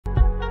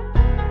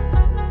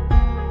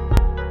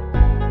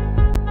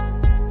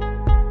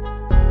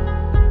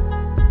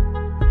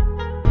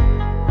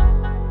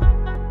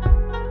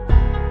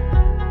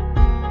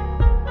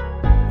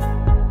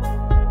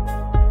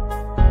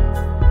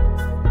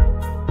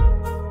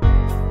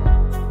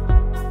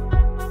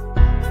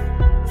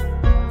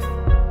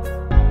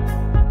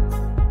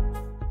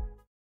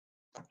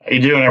How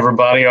you doing,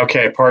 everybody?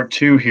 Okay, part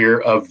two here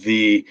of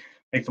the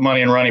Make the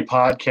Money and Running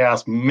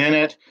podcast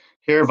minute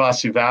here,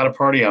 Vasu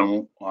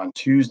Vaddiparty on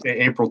Tuesday,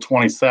 April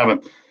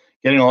 27th.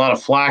 Getting a lot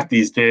of flack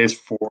these days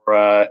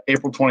for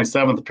April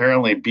 27th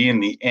apparently being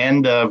the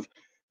end of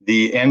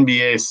the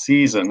NBA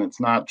season. It's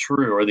not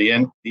true, or the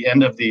end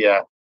of the.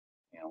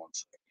 One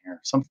second here.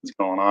 Something's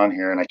going on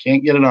here, and I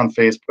can't get it on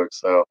Facebook.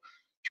 So,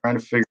 trying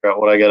to figure out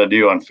what I got to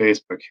do on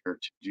Facebook here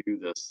to do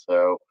this.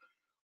 So,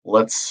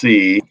 let's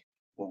see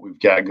what we've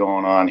got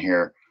going on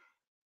here.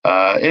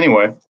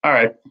 Anyway, all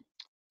right.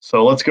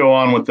 So let's go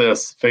on with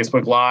this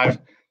Facebook Live,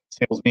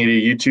 Singles Media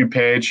YouTube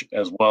page,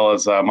 as well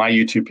as my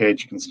YouTube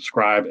page. You can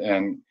subscribe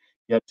and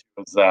get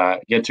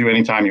to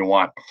anytime you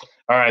want.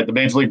 All right, the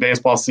Major League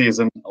Baseball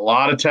season. A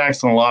lot of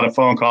texts and a lot of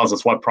phone calls.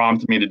 That's what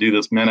prompted me to do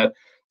this minute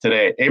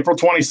today. April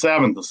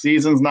 27th. The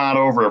season's not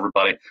over,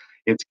 everybody.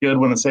 It's good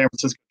when the San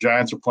Francisco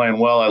Giants are playing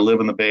well. I live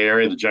in the Bay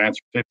Area. The Giants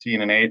are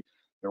 15-8.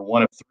 They're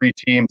one of three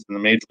teams in the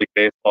Major League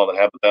Baseball that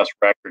have the best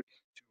record.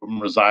 Two of them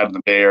reside in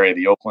the Bay Area.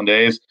 The Oakland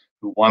A's,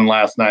 who won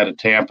last night at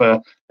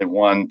Tampa. They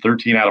won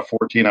 13 out of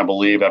 14, I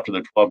believe, after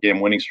their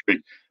 12-game winning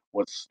streak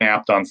was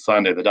snapped on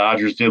Sunday. The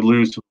Dodgers did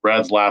lose to the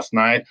Reds last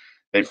night.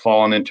 They've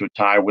fallen into a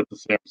tie with the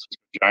San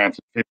Francisco Giants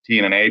at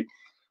 15-8.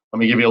 Let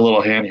me give you a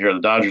little hint here.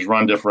 The Dodgers'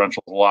 run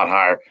differential is a lot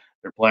higher.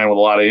 They're playing with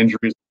a lot of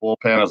injuries. The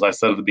bullpen, as I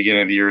said at the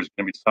beginning of the year, is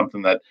going to be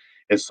something that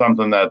is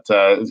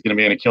going to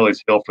be an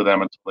Achilles heel for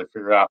them until they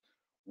figure out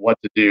what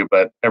to do.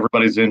 But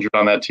everybody's injured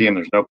on that team.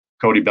 There's no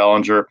Cody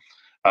Bellinger.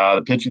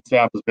 The pitching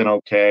staff has been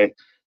okay.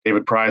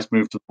 David Price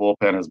moved to the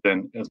bullpen has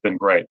been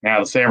great. Now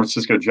the San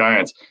Francisco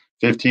Giants,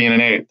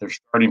 15-8. Their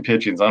starting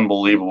pitching is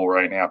unbelievable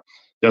right now.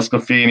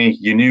 Desclafini,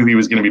 you knew he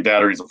was going to be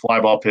better. He's a fly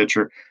ball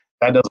pitcher.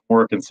 That doesn't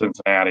work in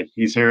Cincinnati.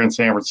 He's here in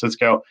San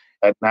Francisco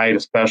at night,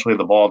 especially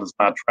the ball does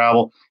not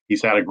travel.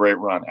 He's had a great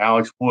run.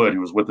 Alex Wood,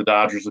 who was with the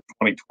Dodgers in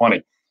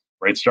 2020,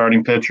 great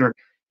starting pitcher.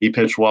 He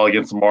pitched well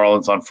against the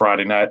Marlins on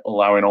Friday night,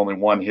 allowing only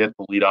one hit,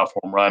 the leadoff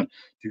home run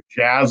to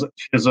Jazz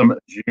Chisholm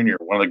Jr.,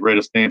 one of the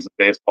greatest names in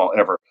baseball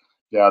ever,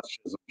 Jazz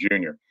Chisholm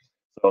Jr.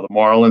 So the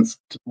Marlins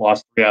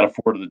lost 3 out of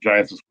 4 to the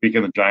Giants this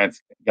weekend. The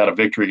Giants got a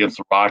victory against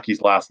the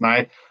Rockies last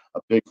night, a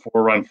big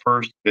 4-run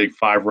first, big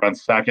 5-run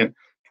second,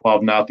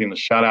 12-0, the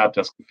shutout.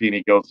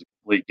 Desclafini goes to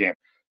complete game.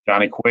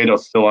 Johnny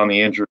Cueto's still on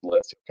the injured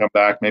list. He'll come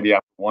back maybe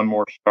after one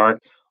more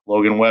start.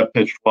 Logan Webb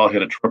pitched well,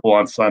 hit a triple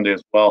on Sunday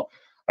as well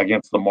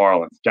against the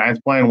Marlins. Giants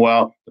playing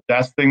well. The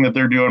best thing that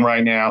they're doing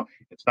right now,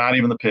 it's not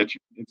even the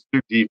pitching, it's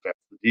their defense.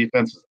 The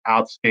defense is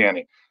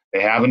outstanding.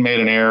 They haven't made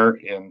an error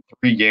in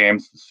 3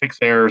 games, 6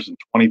 errors in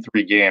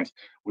 23 games,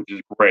 which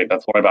is great.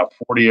 That's only about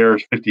 40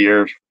 errors, 50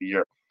 errors for the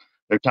year.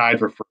 They're tied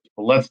for first.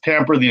 But let's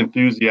temper the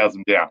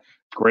enthusiasm down.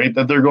 It's great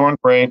that they're going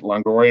great.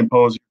 Longoria and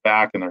Posey are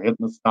back, and they're hitting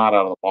the snot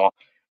out of the ball.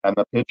 And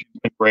the pitching's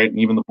been great, and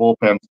even the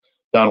bullpen's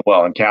done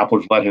well. And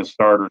Kapler's let his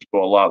starters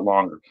go a lot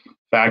longer.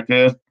 Fact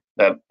is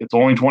that it's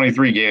only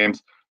 23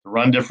 games. The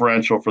run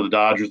differential for the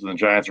Dodgers and the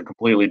Giants are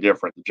completely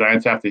different. The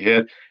Giants have to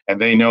hit, and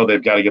they know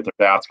they've got to get their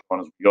bats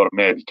going as we go to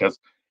May because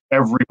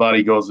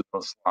everybody goes into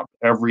a slump.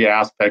 Every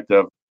aspect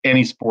of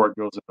any sport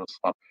goes into a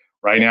slump.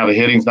 Right now, the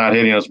hitting's not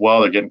hitting as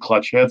well. They're getting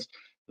clutch hits.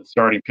 The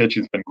starting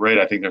pitching's been great.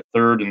 I think they're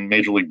third in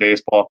Major League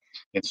Baseball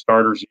in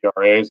starters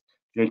ERAs.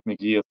 Jake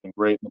McGee has been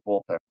great in the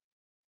bullpen.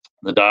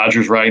 The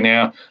Dodgers right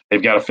now,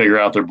 they've got to figure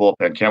out their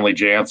bullpen. Kenley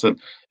Jansen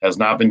has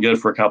not been good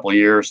for a couple of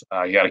years.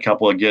 He had a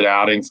couple of good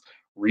outings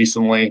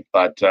recently,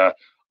 but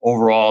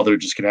overall, they're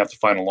just going to have to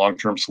find a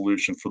long-term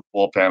solution for the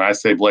bullpen. I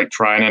say Blake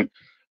Trinan,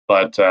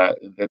 but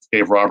that's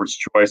Dave Roberts'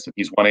 choice, and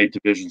he's won 8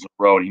 divisions in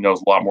a row, and he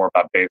knows a lot more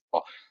about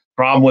baseball.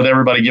 Problem with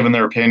everybody giving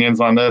their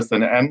opinions on this,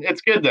 and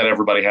it's good that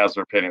everybody has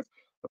their opinions.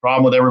 The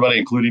problem with everybody,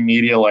 including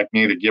media like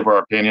me, that give our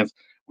opinions,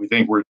 we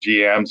think we're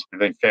GMs. We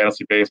think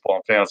fantasy baseball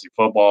and fantasy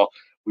football,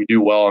 we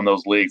do well in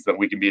those leagues, that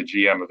we can be a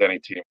GM of any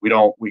team. We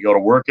don't. We go to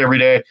work every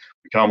day.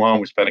 We come home.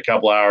 We spend a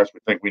couple hours. We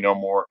think we know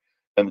more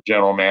than the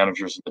general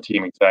managers and the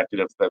team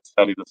executives that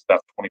study this stuff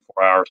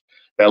 24 hours,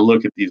 that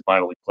look at these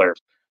minor league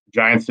players. The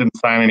Giants didn't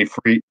sign any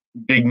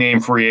big-name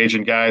free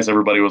agent guys.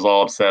 Everybody was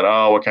all upset.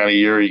 Oh, what kind of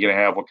year are you going to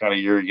have? What kind of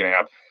year are you going to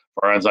have?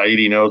 Farhan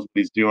Zaidi knows what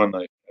he's doing.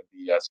 The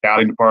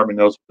scouting department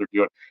knows what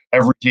they're doing.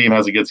 Every team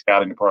has a good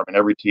scouting department.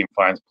 Every team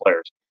finds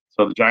players.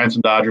 So the Giants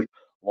and Dodgers,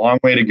 long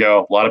way to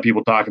go. A lot of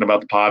people talking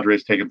about the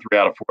Padres taking 3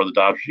 out of 4 of the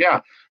Dodgers. Yeah,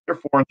 they're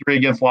 4-3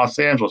 against Los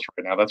Angeles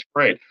right now. That's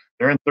great.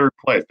 They're in 3rd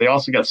place. They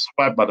also got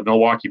swept by the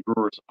Milwaukee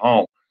Brewers at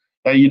home.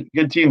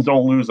 Good teams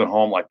don't lose at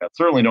home like that.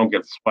 Certainly don't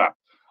get swept.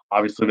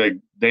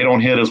 Obviously, they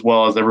don't hit as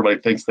well as everybody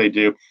thinks they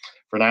do.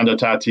 Fernando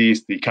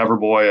Tatis, the cover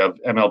boy of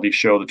MLB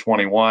Show the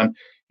 21,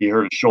 he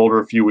hurt his shoulder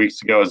a few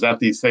weeks ago. Is that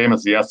the same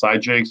as the SI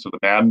jinx or the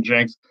Madden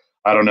jinx?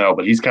 I don't know,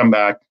 but he's come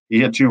back. He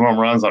hit 2 home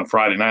runs on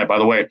Friday night. By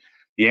the way,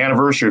 the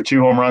anniversary of 2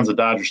 home runs at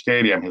Dodger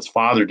Stadium, his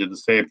father did the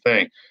same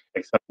thing,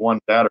 except one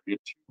better. He had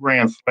 2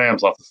 grand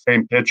slams off the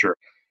same pitcher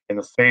in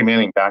the same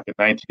inning back in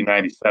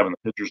 1997.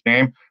 The pitcher's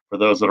name, for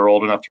those that are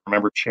old enough to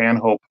remember, Chan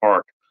Ho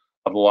Park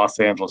of the Los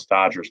Angeles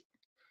Dodgers.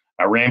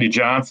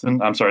 Madison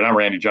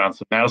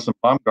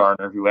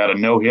Bumgarner, who had a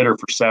no-hitter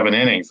for 7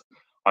 innings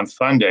on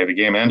Sunday, the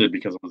game ended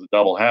because it was a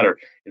doubleheader,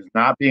 is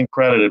not being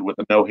credited with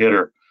a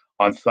no-hitter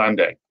on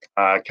Sunday.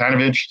 Kind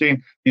of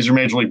interesting. These are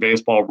Major League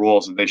Baseball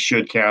rules, and they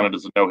should count it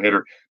as a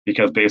no-hitter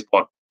because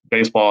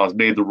baseball has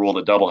made the rule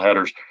that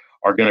doubleheaders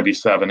are going to be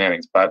 7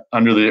 innings. But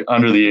under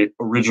the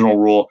original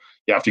rule,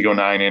 you have to go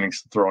 9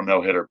 innings to throw a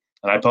no-hitter.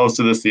 And I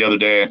posted this the other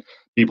day, and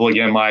people,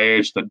 again, my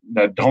age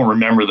that don't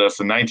remember this,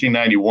 in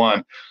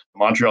 1991, the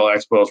Montreal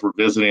Expos were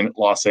visiting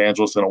Los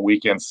Angeles in a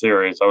weekend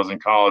series. I was in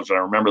college, and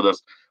I remember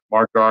this.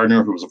 Mark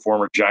Gardner, who was a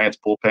former Giants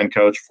bullpen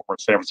coach, former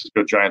San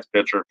Francisco Giants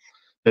pitcher,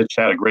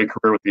 had a great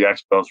career with the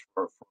Expos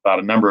for about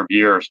a number of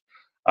years.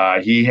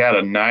 He had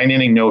a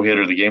 9-inning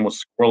no-hitter. The game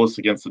was scoreless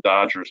against the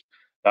Dodgers.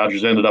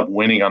 Dodgers ended up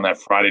winning on that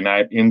Friday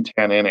night in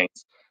 10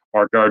 innings.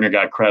 Mark Gardner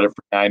got credit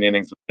for 9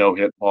 innings of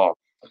no-hit ball.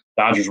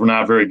 Dodgers were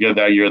not very good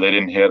that year. They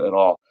didn't hit at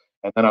all.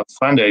 And then on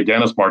Sunday,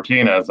 Dennis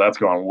Martinez, that's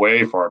gone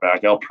way far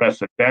back, El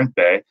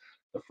Presidente,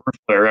 the first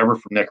player ever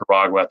from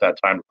Nicaragua at that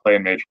time to play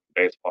in Major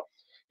League Baseball.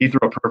 He threw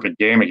a perfect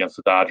game against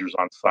the Dodgers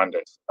on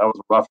Sunday. So that was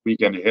a rough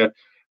weekend to hit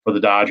for the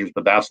Dodgers,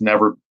 but that's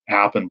never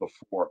happened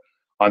before.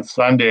 On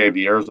Sunday,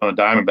 the Arizona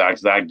Diamondbacks,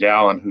 Zach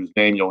Gallen, whose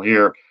name you'll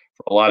hear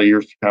for a lot of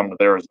years to come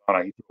with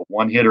Arizona, he threw a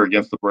one-hitter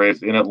against the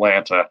Braves in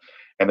Atlanta,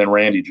 and then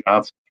Randy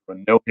Johnson threw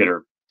a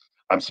no-hitter.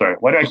 I'm sorry,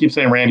 why do I keep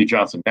saying Randy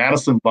Johnson?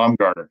 Madison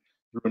Bumgarner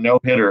threw a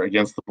no-hitter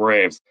against the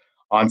Braves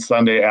on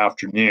Sunday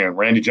afternoon.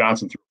 Randy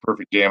Johnson threw a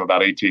perfect game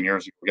about 18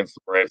 years ago against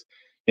the Braves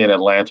in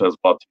Atlanta as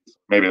well. So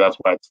maybe that's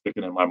why it's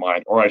sticking in my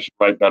mind. Or I should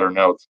write better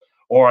notes.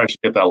 Or I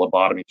should get that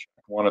lobotomy check,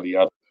 one or the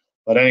other.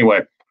 But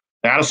anyway,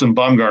 Madison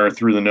Bumgarner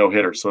threw the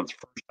no-hitter. So it's the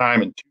first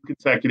time in 2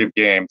 consecutive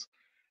games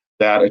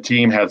that a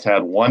team has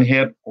had 1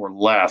 hit or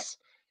less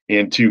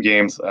in 2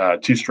 games,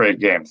 2 straight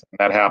games. And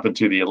that happened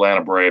to the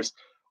Atlanta Braves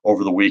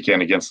over the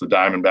weekend against the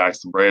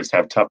Diamondbacks. The Braves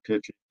have tough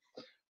pitching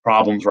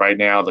problems right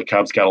now. The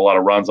Cubs got a lot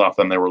of runs off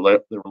them. They were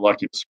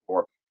lucky to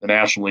score. The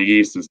National League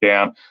East is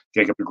down.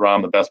 Jacob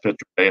deGrom, the best pitcher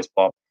in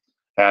baseball,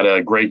 had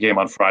a great game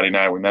on Friday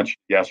night. We mentioned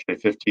yesterday,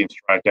 15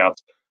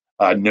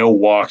 strikeouts, no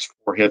walks,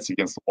 4 hits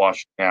against the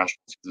Washington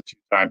Nationals. He's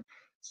a 2-time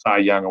Cy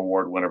Young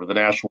Award winner. But the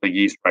National League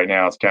East right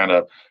now is kind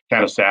of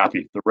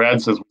sappy. The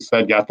Reds, as we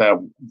said, got that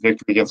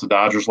victory against the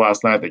Dodgers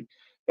last night. They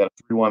had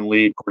a 3-1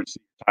 lead. Corey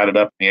Seager tied it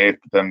up in the 8th,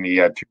 but then the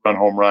 2-run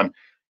home run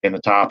in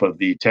the top of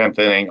the 10th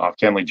inning off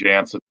Kenley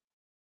Jansen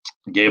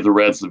gave the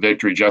Reds the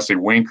victory. Jesse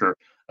Winker,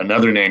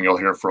 another name you'll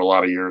hear for a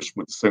lot of years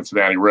with the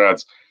Cincinnati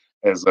Reds,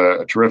 is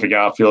a terrific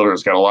outfielder.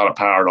 Has got a lot of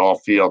power at all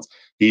fields.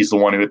 He's the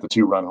one who hit the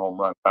 2-run home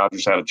run.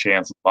 Dodgers had a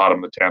chance at the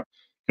bottom of the 10th.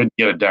 Couldn't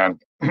get it done.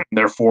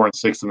 They're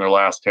 4-6 in their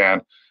last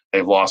 10.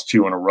 They've lost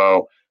 2 in a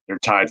row. They're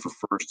tied for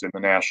first in the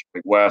National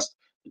League West.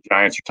 The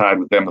Giants are tied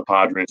with them. The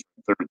Padres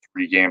are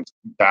 3 games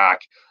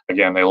back.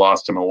 Again, they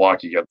lost to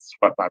Milwaukee, got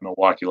swept by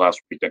Milwaukee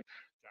last weekend.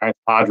 Giants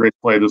Padres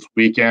play this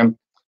weekend.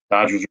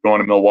 Dodgers are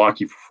going to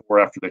Milwaukee for 4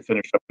 after they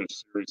finish up their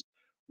series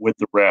with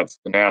the Reds.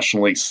 The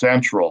National League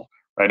Central,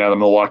 right now the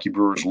Milwaukee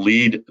Brewers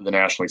lead the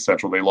National League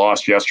Central. They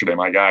lost yesterday.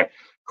 My guy,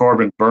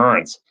 Corbin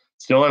Burns,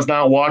 still has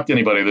not walked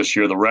anybody this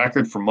year. The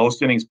record for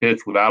most innings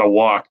pitched without a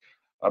walk,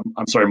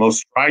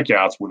 most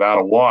strikeouts without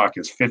a walk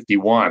is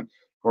 51.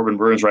 Corbin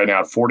Burns right now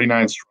at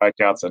 49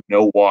 strikeouts and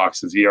no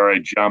walks. His ERA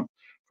jumped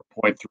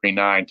from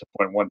 0.39 to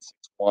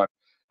 0.161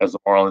 as the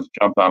Marlins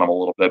jumped on him a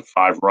little bit.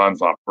 5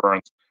 runs off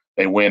Burns.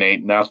 They win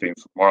 8-0.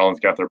 So the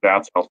Marlins got their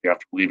bats healthy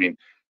after leaving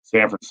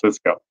San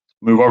Francisco.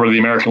 Move over to the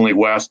American League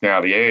West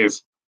now. The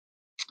A's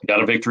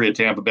got a victory at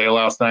Tampa Bay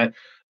last night.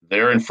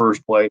 They're in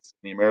first place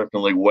in the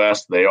American League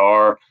West. They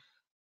are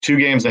 2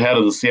 games ahead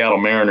of the Seattle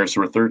Mariners,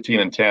 who are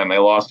 13-10. They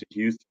lost to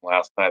Houston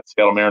last night.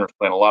 Seattle Mariners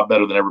playing a lot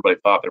better than everybody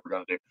thought they were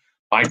going to do.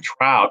 Mike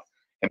Trout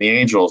and the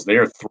Angels, they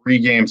are 3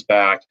 games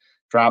back.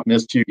 Trout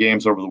missed 2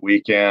 games over the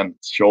weekend,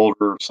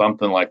 shoulder,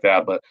 something like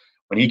that. But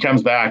when he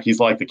comes back, he's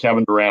like the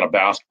Kevin Durant of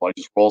basketball.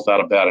 He just rolls out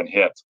of bed and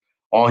hits.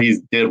 All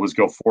he did was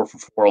go 4 for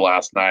 4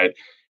 last night.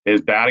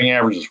 His batting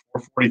average is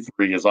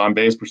 443. His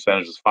on-base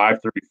percentage is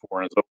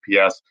 534, and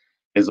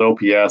his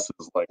OPS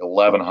is like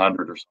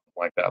 1,100 or something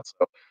like that.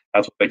 So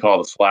that's what they call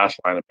the slash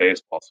line of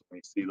baseball. So when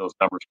you see those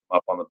numbers come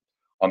up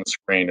on the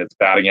screen, it's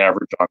batting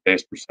average,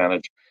 on-base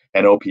percentage,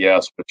 and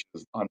OPS, which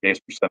is on-base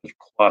percentage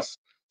plus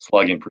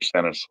slugging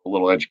percentage. So a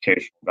little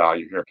educational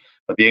value here.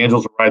 But the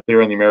Angels are right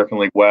there in the American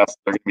League West.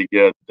 They're going to be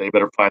good. They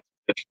better find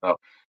some pitching, though,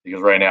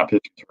 because right now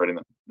pitching's hurting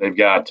them. They've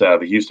got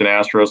the Houston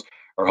Astros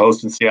are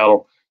hosting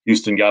Seattle.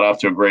 Houston got off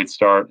to a great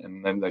start,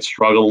 and then they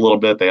struggled a little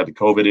bit. They had the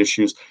COVID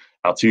issues.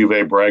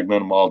 Altuve,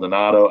 Bregman,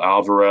 Maldonado,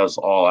 Alvarez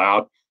all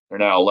out. They're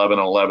now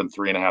 11-11,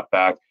 3.5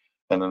 back.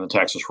 And then the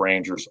Texas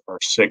Rangers are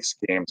 6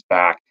 games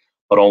back,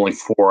 but only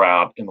 4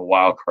 out in the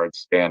wild card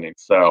standing.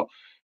 So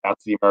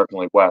that's the American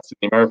League West.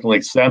 In the American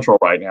League Central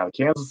right now, the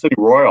Kansas City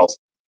Royals,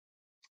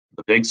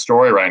 the big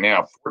story right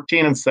now,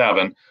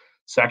 14-7,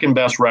 second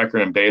best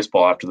record in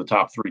baseball after the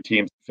top 3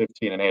 teams,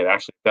 15-8.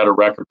 Actually, better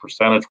record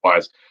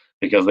percentage-wise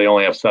because they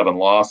only have 7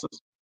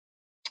 losses.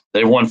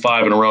 They've won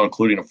 5 in a row,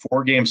 including a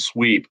 4-game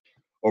sweep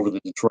over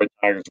the Detroit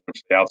Tigers,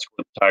 which they outscored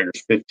the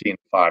Tigers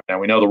 15-5. Now,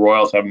 we know the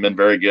Royals haven't been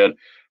very good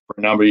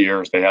for a number of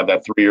years. They had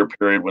that 3-year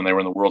period when they were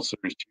in the World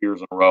Series 2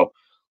 years in a row,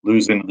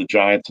 losing to the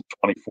Giants in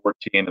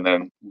 2014, and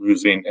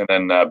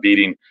then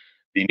beating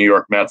the New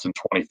York Mets in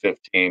 2015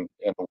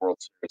 in the World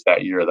Series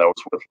that year. That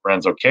was with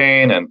Lorenzo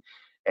Cain and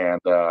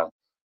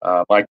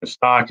Mike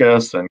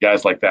Moustakas and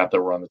guys like that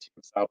were on the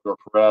team. Salvador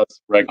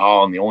Perez, Greg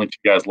Holland, the only 2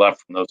 guys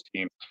left from those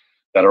teams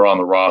that are on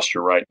the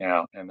roster right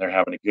now, and they're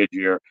having a good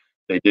year.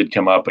 They did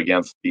come up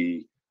against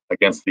the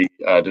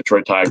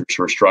Detroit Tigers,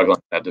 who are struggling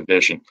in that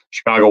division.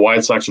 Chicago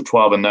White Sox are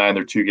 12-9.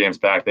 They're 2 games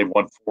back. They've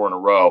won 4 in a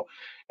row,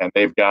 and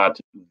they've got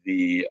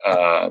the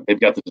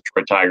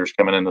Detroit Tigers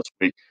coming in this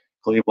week.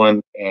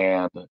 Cleveland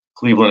and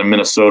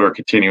Minnesota are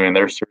continuing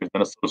their series.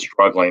 Minnesota's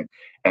struggling,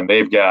 and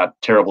they've got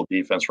terrible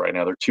defense right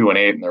now. They're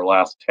 2-8 in their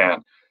last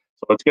 10.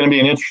 So it's going to be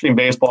an interesting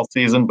baseball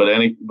season. But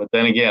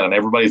then again, and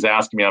everybody's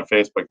asking me on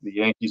Facebook, the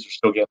Yankees are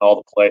still getting all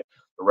the play.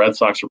 The Red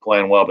Sox are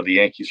playing well, but the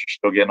Yankees are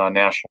still getting on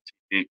national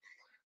TV.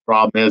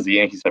 Problem is the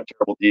Yankees have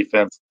terrible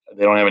defense.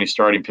 They don't have any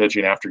starting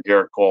pitching after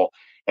Garrett Cole.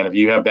 And if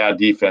you have bad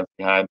defense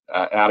behind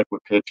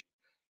adequate pitching,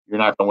 you're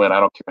not going to win. I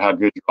don't care how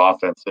good your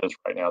offense is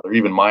right now. They're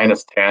even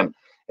 -10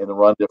 in the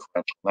run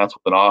differential. And that's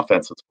with an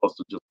offense that's supposed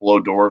to just blow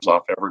doors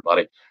off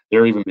everybody.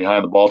 They're even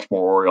behind the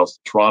Baltimore Orioles,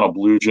 the Toronto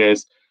Blue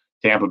Jays,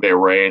 Tampa Bay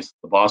Rays,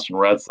 the Boston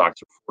Red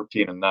Sox are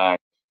 14-9.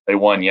 They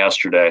won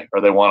yesterday, or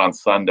they won on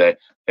Sunday.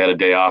 They had a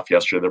day off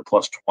yesterday. They're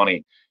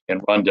 +20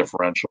 in run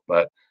differential,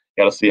 but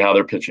got to see how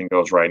their pitching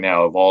goes right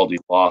now. Evaldi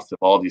lost.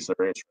 Evaldi's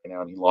their ace right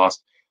now, and he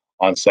lost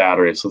on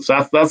Saturday. So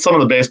that's some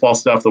of the baseball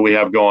stuff that we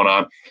have going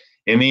on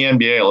in the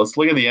NBA. Let's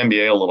look at the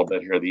NBA a little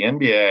bit here. The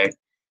NBA,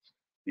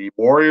 the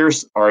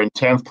Warriors are in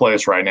 10th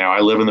place right now. I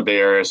live in the Bay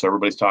Area, so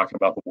everybody's talking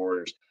about the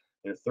Warriors.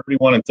 They're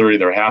 31-30.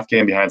 They're a half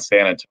game behind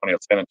San Antonio.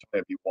 San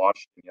Antonio beat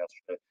Washington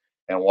yesterday,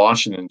 and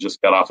Washington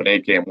just got off an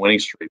 8-game winning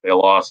streak. They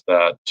lost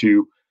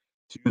to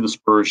the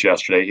Spurs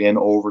yesterday in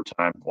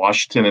overtime.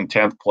 Washington in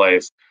 10th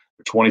place.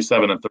 They're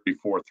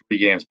 27-34, 3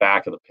 games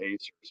back of the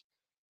Pacers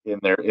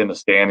in the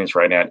standings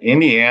right now.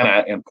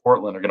 Indiana and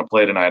Portland are going to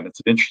play tonight. And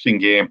it's an interesting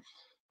game.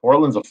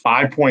 Portland's a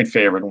 5-point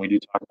favorite, and we do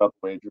talk about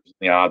the wagers and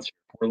the odds here.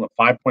 Portland,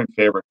 5-point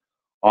favorite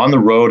on the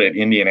road at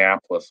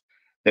Indianapolis.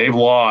 They've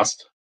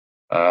lost.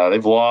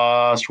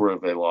 Where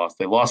have they lost?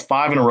 They lost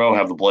 5 in a row,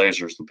 have the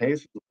Blazers. The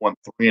Pacers have won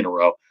 3 in a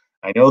row.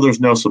 I know there's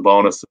no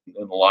Sabonis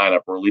in the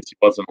lineup, or at least he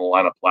wasn't in the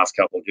lineup the last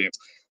couple of games.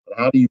 But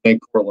how do you make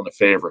Portland a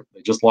favorite?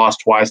 They just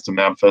lost twice to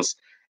Memphis,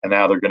 and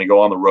now they're going to go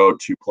on the road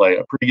to play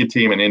a pretty good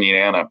team in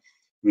Indiana,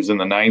 who's in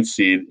the 9th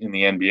seed in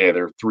the NBA.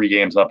 They're 3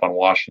 games up on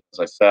Washington, as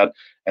I said,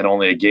 and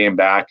only a game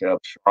back of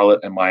Charlotte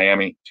and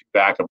Miami, 2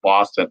 back of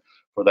Boston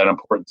for that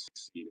important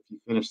 6th seed. If you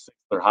finish 6th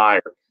or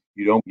higher,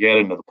 you don't get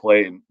into the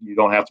play, and you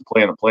don't have to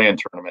play in the play-in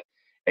tournament,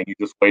 and you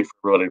just wait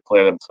for everybody to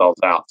play themselves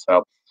out.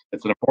 So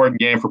it's an important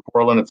game for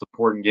Portland. It's an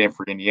important game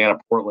for Indiana.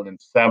 Portland in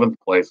 7th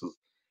place. As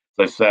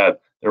I said,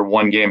 they're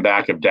 1 game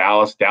back of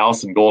Dallas.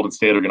 Dallas and Golden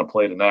State are going to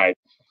play tonight.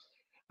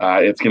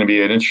 It's going to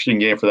be an interesting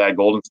game for that.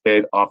 Golden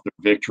State off their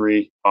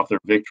victory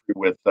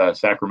with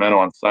Sacramento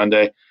on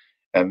Sunday,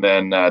 and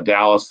then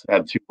Dallas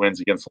had 2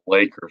 wins against the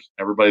Lakers.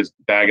 Everybody's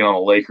bagging on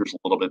the Lakers a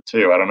little bit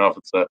too. I don't know if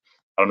it's an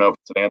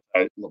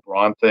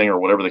anti-LeBron thing or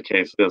whatever the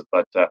case is,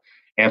 but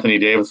Anthony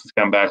Davis has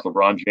come back.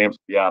 LeBron James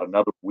will be out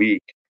another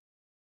week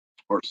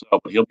or so,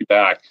 but he'll be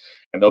back,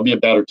 and they'll be a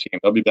better team.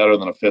 They'll be better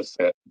than a fifth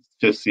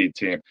seed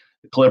team.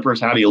 The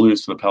Clippers, how do you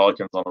lose to the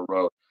Pelicans on the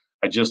road?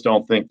 I just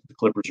don't think the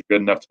Clippers are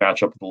good enough to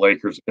match up with the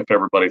Lakers if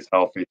everybody's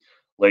healthy.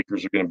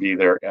 Lakers are going to be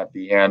there at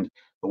the end.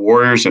 The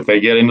Warriors, if they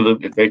can get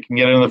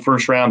into the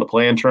first round, the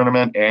play-in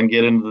tournament, and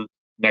get into the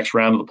next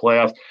round of the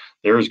playoffs,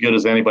 they're as good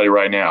as anybody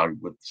right now.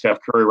 With Steph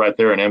Curry right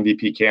there, an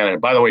MVP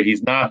candidate. By the way,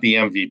 he's not the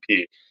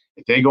MVP.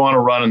 If they go on a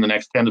run in the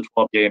next 10 to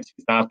 12 games,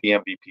 he's not the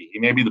MVP. He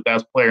may be the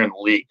best player in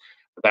the league,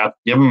 but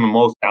give him the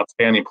most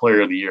outstanding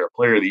player of the year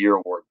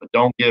award. But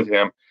don't give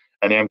him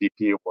an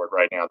MVP award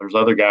right now. There's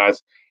other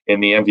guys in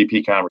the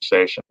MVP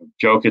conversation.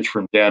 Jokic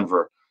from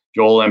Denver,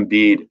 Joel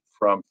Embiid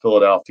from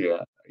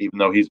Philadelphia, even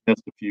though he's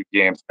missed a few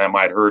games, that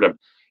might hurt him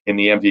in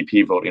the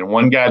MVP voting. And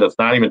one guy that's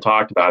not even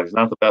talked about, he's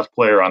not the best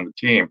player on the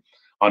team,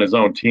 on his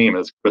own team,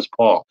 is Chris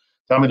Paul.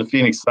 Tell me the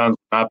Phoenix Suns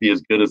would not be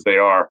as good as they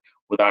are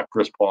without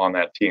Chris Paul on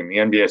that team. The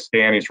NBA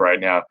standings right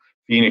now,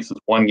 Phoenix is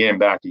 1 game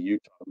back to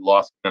Utah, who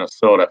lost to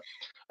Minnesota.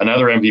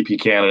 Another MVP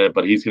candidate,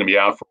 but he's going to be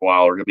out for a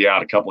while, or he'll be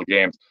out a couple of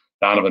games.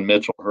 Donovan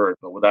Mitchell hurt,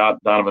 but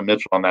without Donovan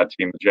Mitchell on that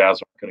team, the Jazz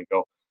aren't going to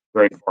go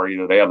very far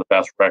either. They have the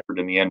best record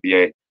in the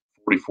NBA,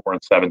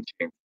 44-17.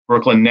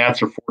 Brooklyn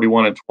Nets are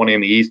 41-20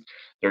 in the East.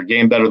 They're a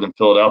game better than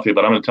Philadelphia,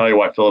 but I'm going to tell you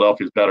why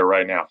Philadelphia is better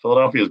right now.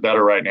 Philadelphia is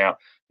better right now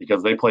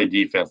because they play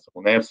defense.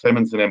 When they have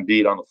Simmons and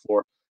Embiid on the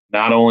floor,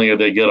 not only are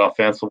they good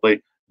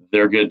offensively,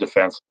 they're good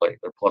defensively.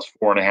 They're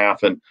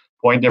 +4.5 in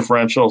point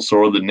differential.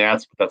 So are the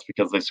Nets, but that's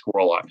because they score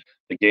a lot.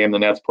 The game the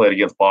Nets played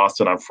against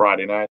Boston on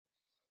Friday night,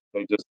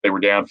 they were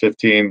down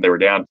 15, they were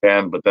down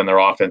 10, but then their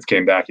offense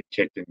came back and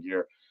kicked in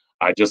gear.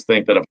 I just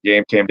think that if a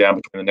game came down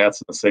between the Nets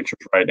and the Sixers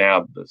right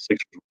now, the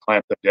Sixers would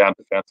clamp them down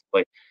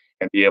defensively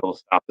and be able to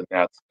stop the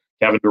Nets.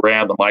 Kevin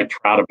Durant, the Mike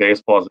Trout of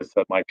baseball, as I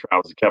said, Mike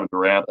Trout was the Kevin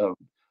Durant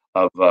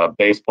of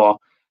baseball.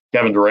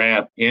 Kevin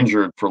Durant,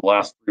 injured for the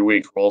last 3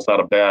 weeks, rolls out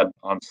of bed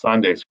on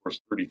Sunday,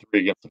 scores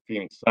 33 against the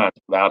Phoenix Suns.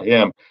 Without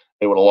him,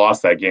 they would have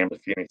lost that game to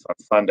Phoenix on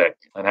Sunday.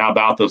 And how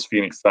about those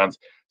Phoenix Suns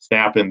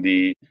snapping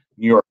the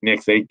New York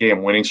Knicks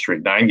 9-game winning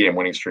streak,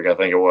 I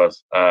think it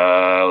was.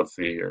 Let's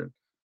see here.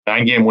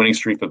 9-game winning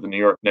streak that the New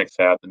York Knicks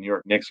had. The New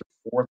York Knicks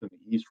are 4th in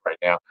the East right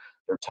now.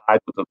 They're tied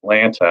with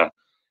Atlanta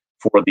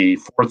for the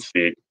 4th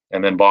seed.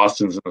 And then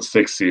Boston's in the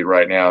 6th seed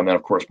right now. And then,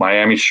 of course,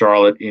 Miami,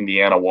 Charlotte,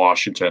 Indiana,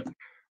 Washington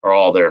are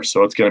all there.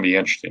 So it's going to be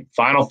interesting.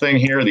 Final thing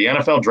here, the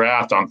NFL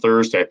draft on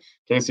Thursday.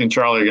 Casey and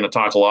Charlie are going to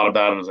talk a lot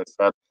about it, as I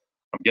said.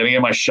 I'm going to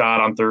get my shot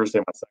on Thursday,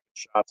 my second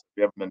shot. So if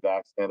you haven't been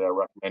vaccinated, I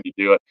recommend you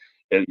do it.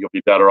 You'll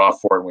be better off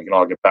for it, and we can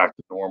all get back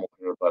to normal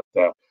here.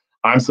 But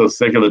I'm so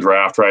sick of the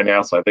draft right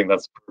now, so I think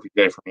that's the perfect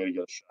day for me to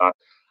get a shot.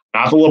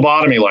 Not the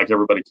lobotomy like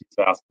everybody keeps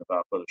asking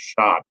about, but a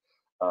shot.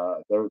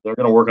 They're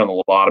going to work on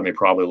the lobotomy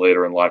probably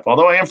later in life,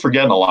 although I am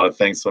forgetting a lot of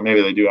things, so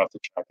maybe they do have to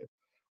check it.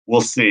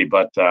 We'll see.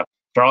 But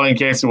Charlie and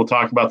Casey will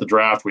talk about the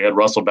draft. We had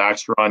Russell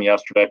Baxter on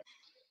yesterday.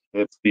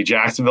 It's the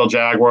Jacksonville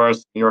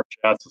Jaguars, New York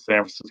Jets, the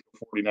San Francisco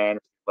 49ers,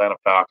 Atlanta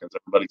Falcons.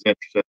 Everybody's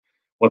interested.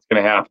 What's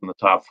going to happen in the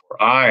top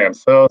 4? I am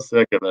so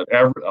sick of it.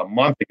 A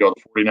month ago,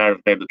 the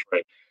 49ers made the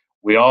trade.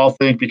 We all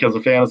think because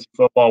of fantasy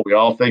football, we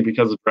all think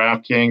because of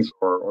DraftKings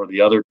or the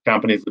other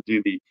companies that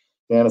do the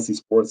fantasy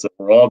sports, that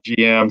we're all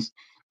GMs.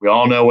 We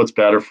all know what's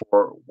better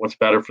for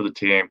the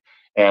team,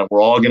 and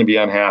we're all going to be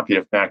unhappy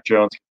if Mac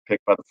Jones gets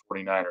picked by the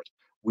 49ers.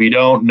 We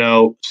don't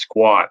know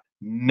squat.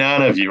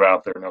 None of you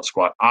out there know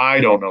squat. I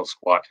don't know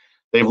squat.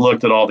 They've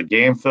looked at all the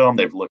game film.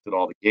 They've looked at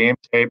all the game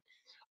tape.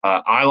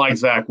 I like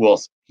Zach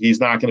Wilson. He's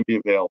not going to be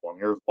available. And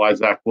here's why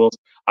Zach Wilson.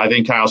 I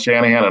think Kyle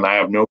Shanahan, and I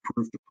have no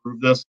proof to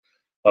prove this,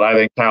 but I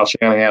think Kyle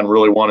Shanahan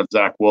really wanted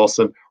Zach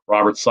Wilson.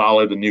 Robert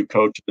Saleh, the new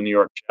coach of the New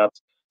York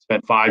Jets,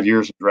 spent 5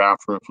 years in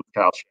draft rooms with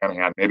Kyle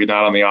Shanahan. Maybe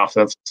not on the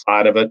offensive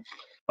side of it,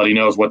 but he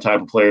knows what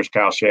type of players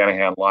Kyle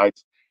Shanahan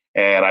likes.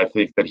 And I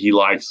think that he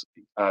likes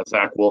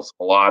Zach Wilson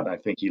a lot. And I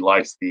think he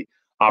likes the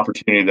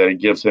opportunity that it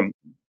gives him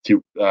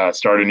to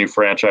start a new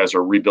franchise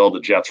or rebuild the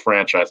Jets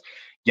franchise.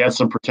 Get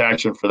some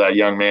protection for that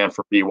young man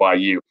from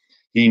BYU.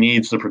 He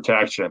needs the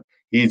protection.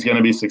 He's going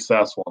to be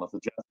successful. And if the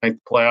Jets make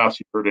the playoffs,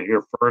 you heard it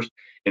here first,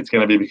 it's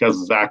going to be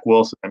because of Zach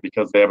Wilson and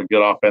because they have a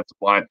good offensive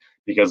line,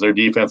 because their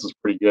defense is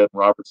pretty good. And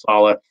Robert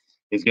Saleh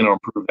is going to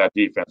improve that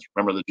defense.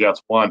 Remember, the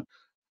Jets won.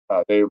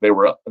 They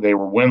were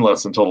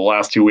winless until the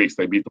last 2 weeks.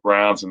 They beat the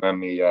Browns and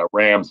then the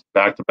Rams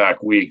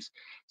back-to-back weeks.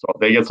 So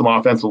if they get some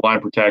offensive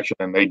line protection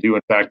and they do,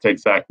 in fact, take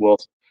Zach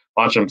Wilson,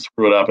 watch them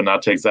screw it up and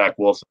not take Zach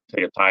Wilson,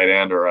 take a tight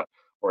end or a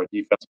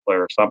defensive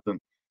player or something.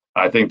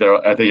 I think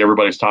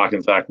everybody's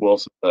talking Zach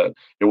Wilson, but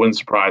it wouldn't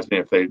surprise me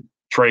if they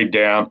trade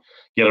down,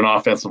 get an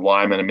offensive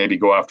lineman, and maybe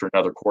go after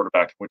another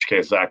quarterback, in which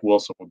case Zach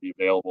Wilson would be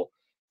available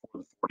for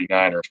the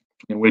 49ers,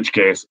 in which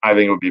case I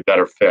think it would be a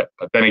better fit.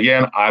 But then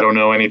again, I don't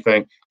know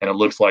anything, and it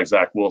looks like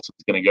Zach Wilson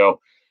is going to go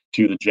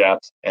to the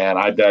Jets, and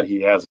I bet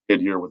he has a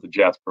good year with the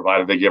Jets,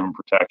 provided they give him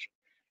protection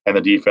and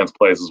the defense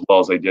plays as well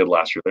as they did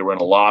last year. They were in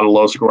a lot of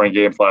low-scoring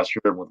games last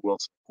year, and with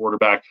Wilson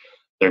quarterback,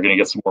 they're going to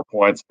get some more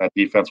points. That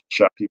defense will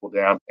shut people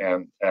down,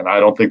 and I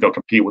don't think they'll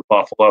compete with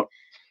Buffalo,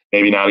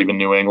 maybe not even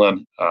New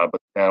England,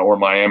 or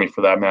Miami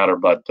for that matter.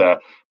 But they're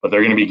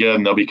going to be good,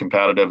 and they'll be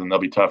competitive, and they'll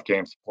be tough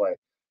games to play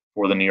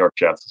for the New York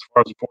Jets. As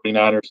far as the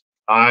 49ers,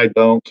 I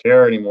don't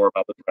care anymore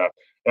about the draft.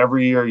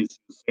 Every year you see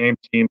the same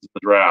teams in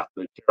the draft: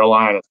 the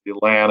Carolinas, the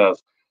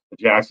Atlantas, the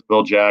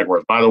Jacksonville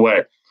Jaguars. By the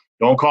way,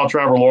 don't call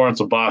Trevor Lawrence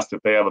a bust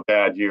if they have a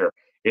bad year.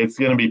 It's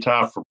going to be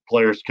tough for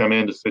players to come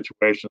into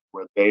situations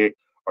where they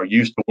are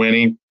used to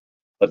winning,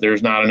 but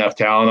there's not enough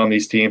talent on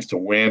these teams to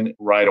win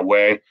right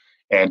away.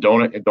 And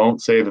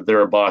don't say that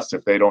they're a bust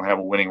if they don't have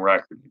a winning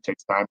record. It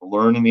takes time to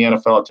learn in the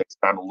NFL. It takes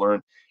time to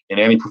learn in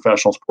any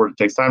professional sport. It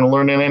takes time to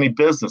learn in any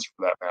business,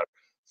 for that matter.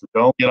 So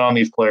don't get on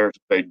these players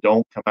if they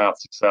don't come out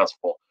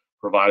successful,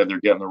 provided they're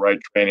getting the right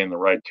training, the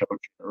right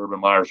coach. Urban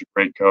Meyer's a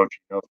great coach.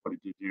 He knows what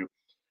he did do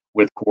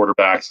with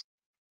quarterbacks.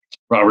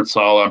 Robert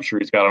Saleh, I'm sure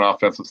he's got an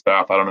offensive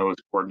staff. I don't know who his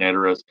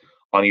coordinator is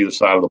on either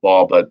side of the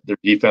ball, but their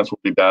defense will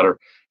be better,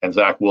 and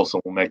Zach Wilson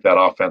will make that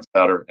offense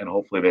better, and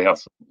hopefully they have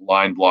some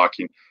line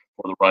blocking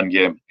for the run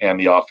game and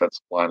the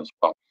offensive line as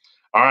well.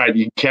 All right,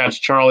 you can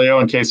catch Charlie O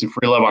and Casey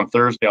Freelove on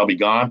Thursday. I'll be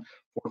gone,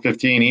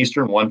 4:15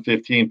 Eastern,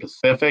 1:15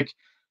 Pacific,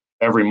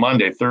 every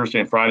Monday, Thursday,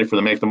 and Friday for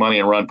the Make the Money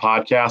and Run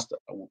podcast.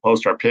 We'll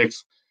post our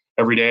picks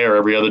every day or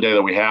every other day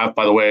that we have.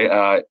 By the way,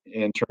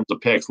 in terms of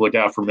picks, look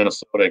out for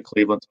Minnesota and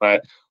Cleveland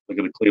tonight. Look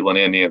at the Cleveland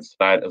Indians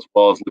tonight, as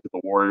well as look at the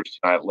Warriors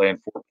tonight, laying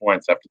 4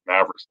 points after the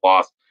Mavericks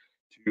lost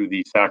to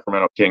the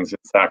Sacramento Kings in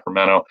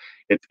Sacramento.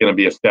 It's going to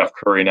be a Steph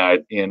Curry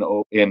night in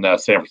San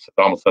Francisco.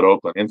 I almost said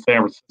Oakland. In San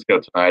Francisco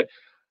tonight,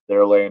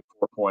 they're laying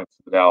 4 points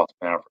to the Dallas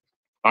Mavericks.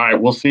 All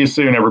right, we'll see you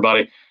soon,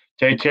 everybody.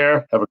 Take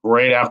care. Have a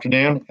great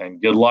afternoon,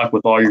 and good luck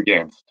with all your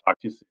games. Talk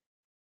to you soon.